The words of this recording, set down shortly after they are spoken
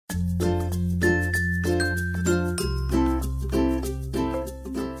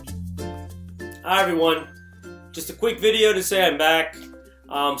Hi everyone, just a quick video to say I'm back.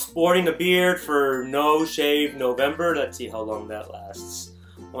 Sporting a beard for No Shave November. Let's see how long that lasts.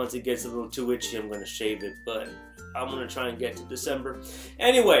 Once it gets a little too itchy, I'm going to shave it, but I'm going to try and get to December.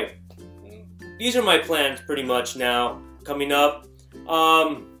 Anyway, these are my plans pretty much now coming up.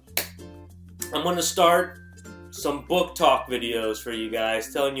 I'm going to start some book talk videos for you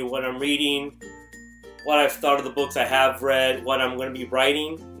guys, telling you what I'm reading, what I've thought of the books I have read, what I'm going to be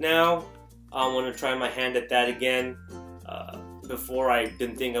writing now. I want to try my hand at that again. Before I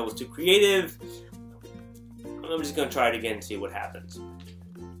didn't think I was too creative. I'm just going to try it again and see what happens.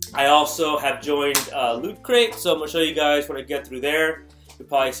 I also have joined Loot Crate, so I'm going to show you guys when I get through there. You'll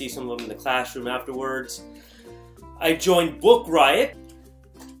probably see some of them in the classroom afterwards. I joined Book Riot,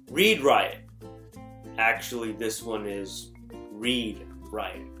 Read Riot. Actually, this one is Read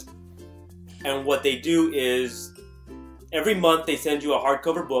Riot. And what they do is, every month they send you a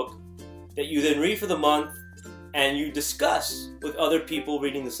hardcover book that you then read for the month, and you discuss with other people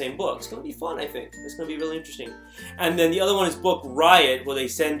reading the same book. It's going to be fun, I think. It's going to be really interesting. And then the other one is Book Riot, where they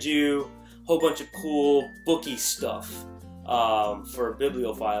send you a whole bunch of cool booky stuff for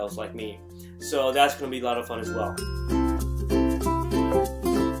bibliophiles like me. So that's going to be a lot of fun as well.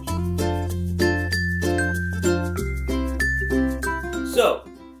 So,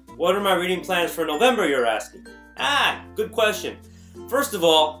 what are my reading plans for November, you're asking? Good question. First of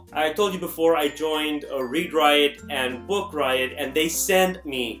all, I told you before I joined a Read Riot and Book Riot, and they send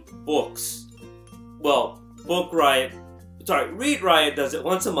me books. Well, Read Riot does it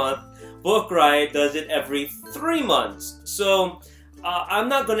once a month. Book Riot does it every 3 months. So I'm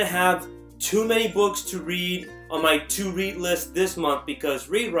not going to have too many books to read on my to-read list this month because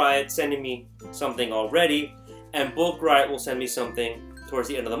Read Riot's sending me something already, and Book Riot will send me something towards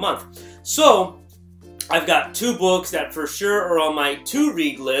the end of the month. So I've got 2 books that for sure are on my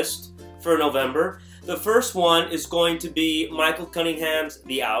to-read list for November. The first one is going to be Michael Cunningham's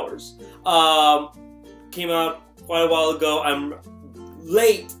The Hours. Came out quite a while ago. I'm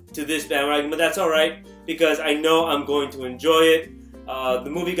late to this bandwagon, but that's alright because I know I'm going to enjoy it. The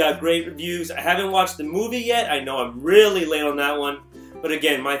movie got great reviews. I haven't watched the movie yet. I know I'm really late on that one. But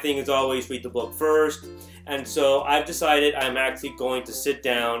again, my thing is always read the book first. And so I've decided I'm actually going to sit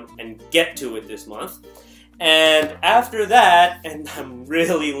down and get to it this month. And after that, and I'm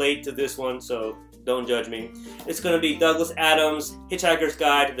really late to this one, so don't judge me, it's going to be Douglas Adams' Hitchhiker's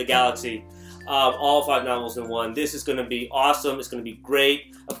Guide to the Galaxy. All 5 novels in one. This is going to be awesome. It's going to be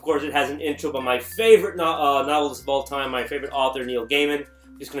great. Of course, it has an intro by my favorite novelist of all time, my favorite author, Neil Gaiman.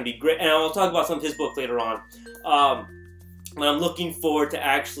 It's going to be great. And I'll talk about some of his books later on. But I'm looking forward to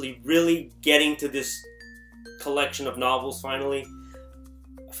actually really getting to this collection of novels finally.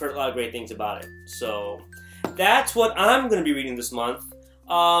 I've heard a lot of great things about it. So that's what I'm going to be reading this month.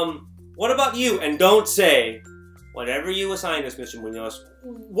 What about you? And don't say, whatever you assign us, Mr. Munoz,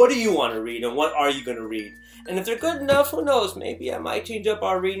 what do you want to read and what are you going to read? And if they're good enough, who knows, maybe I might change up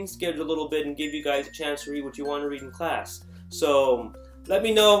our reading schedule a little bit and give you guys a chance to read what you want to read in class. So let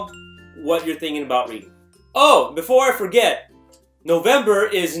me know what you're thinking about reading. Oh, before I forget, November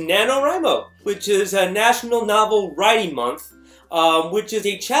is NaNoWriMo, which is a National Novel Writing Month, which is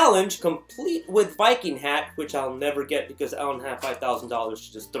a challenge complete with Viking hat, which I'll never get because I don't have $5,000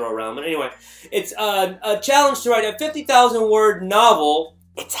 to just throw around. But anyway, it's a challenge to write a 50,000 word novel.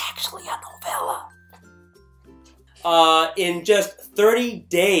 It's actually a novella. In just 30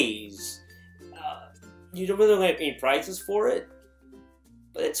 days. You don't really get any prizes for it,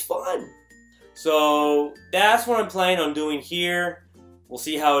 but it's fun. So that's what I'm planning on doing here. We'll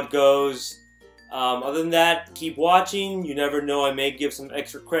see how it goes. Other than that, keep watching. You never know, I may give some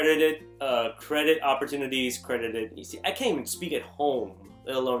extra credit opportunities. You see, I can't even speak at home,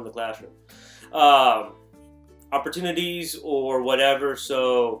 let alone in the classroom. Opportunities or whatever.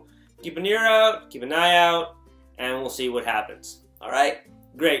 So keep an ear out, keep an eye out, and we'll see what happens. All right,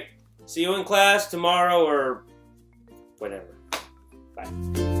 great. See you in class tomorrow or whatever.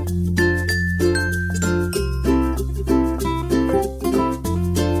 Bye.